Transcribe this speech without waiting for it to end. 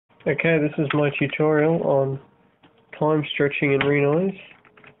Okay, this is my tutorial on time stretching in Renoise,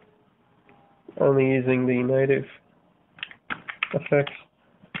 only using the native effects.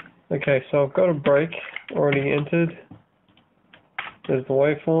 Okay, so I've got a break already entered. There's the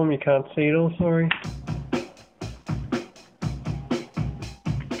waveform, you can't see it all, sorry.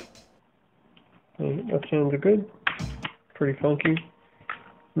 Okay, that sounds good, pretty funky.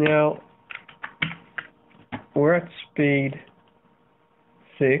 Now, we're at speed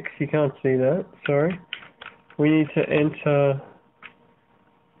 6, you can't see that, sorry. We need to enter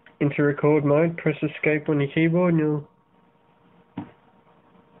into record mode, press escape on your keyboard and you'll...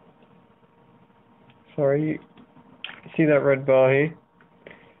 Sorry, you see that red bar here?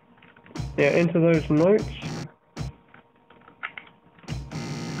 Now enter those notes.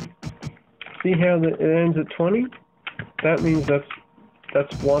 See how it ends at 20? That means that's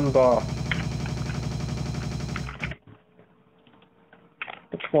one bar.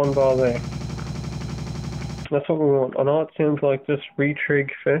 That's one bar there. That's what we want. I know it sounds like just retrig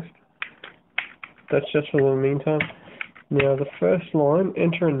fest. That's just for the meantime. Now the first line,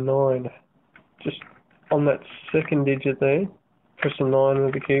 enter a 9. Just on that second digit there, press a 9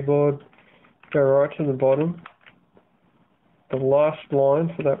 with the keyboard, go right to the bottom. The last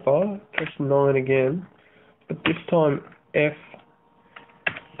line for that bar, press 9 again, but this time F8.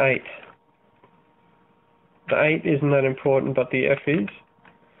 The 8 isn't that important, but the F is.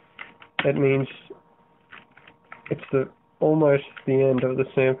 That means it's almost the end of the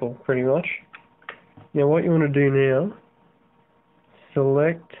sample, pretty much. Now what you want to do now,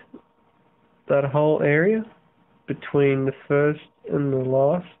 select that whole area between the first and the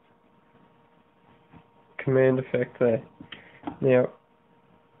last command effect there.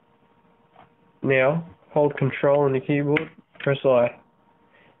 Now hold Control on the keyboard, press I,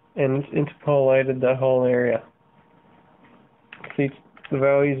 and it's interpolated that whole area. See, the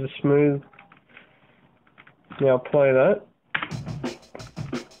values are smooth. Now play that,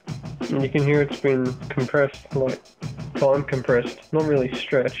 and you can hear it's been compressed, like time compressed, not really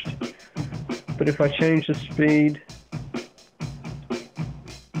stretched. But if I change the speed,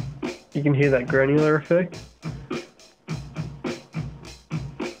 you can hear that granular effect.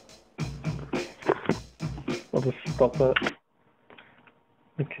 I'll just stop that.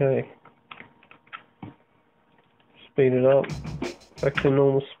 Okay. Speed it up. Back to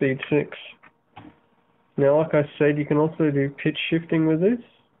normal speed 6. Now, like I said, you can also do pitch shifting with this.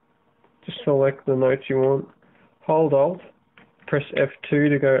 Just select the notes you want. Hold Alt, press F2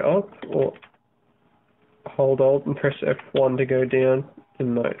 to go up, or hold Alt and press F1 to go down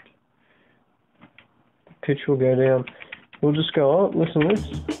in note. The pitch will go down. We'll just go up, listen to this.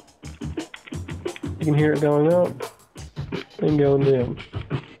 You can hear it going up and going down.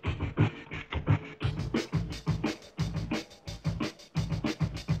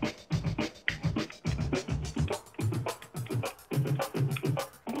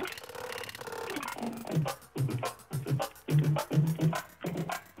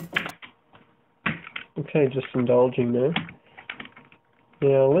 Okay, just indulging there.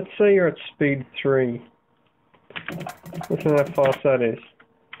 Now, let's say you're at speed 3. Listen how fast that is.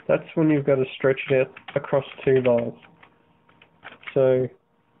 That's when you've got to stretch it out across 2 bars. So,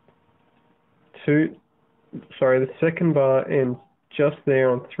 the second bar ends just there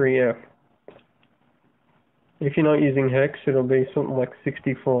on 3F. If you're not using hex, it'll be something like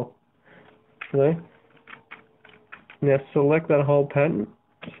 64. Okay? Now select that whole pattern.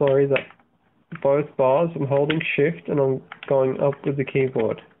 Both bars. I'm holding Shift and I'm going up with the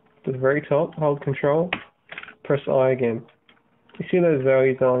keyboard. To the very top, hold Control, press I again. You see those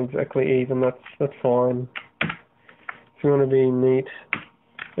values aren't exactly even, that's fine. If you want to be neat,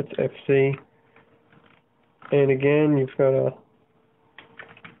 it's FC. And again, you've got to,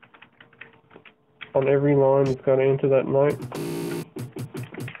 on every line, you've got to enter that note.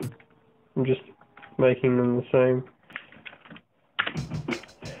 I'm just making them the same.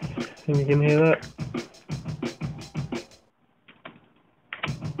 And you can hear that.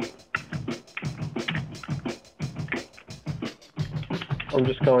 I'm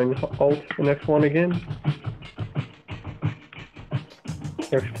just going Alt and F1 again.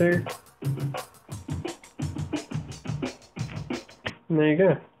 F2. And there you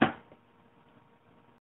go.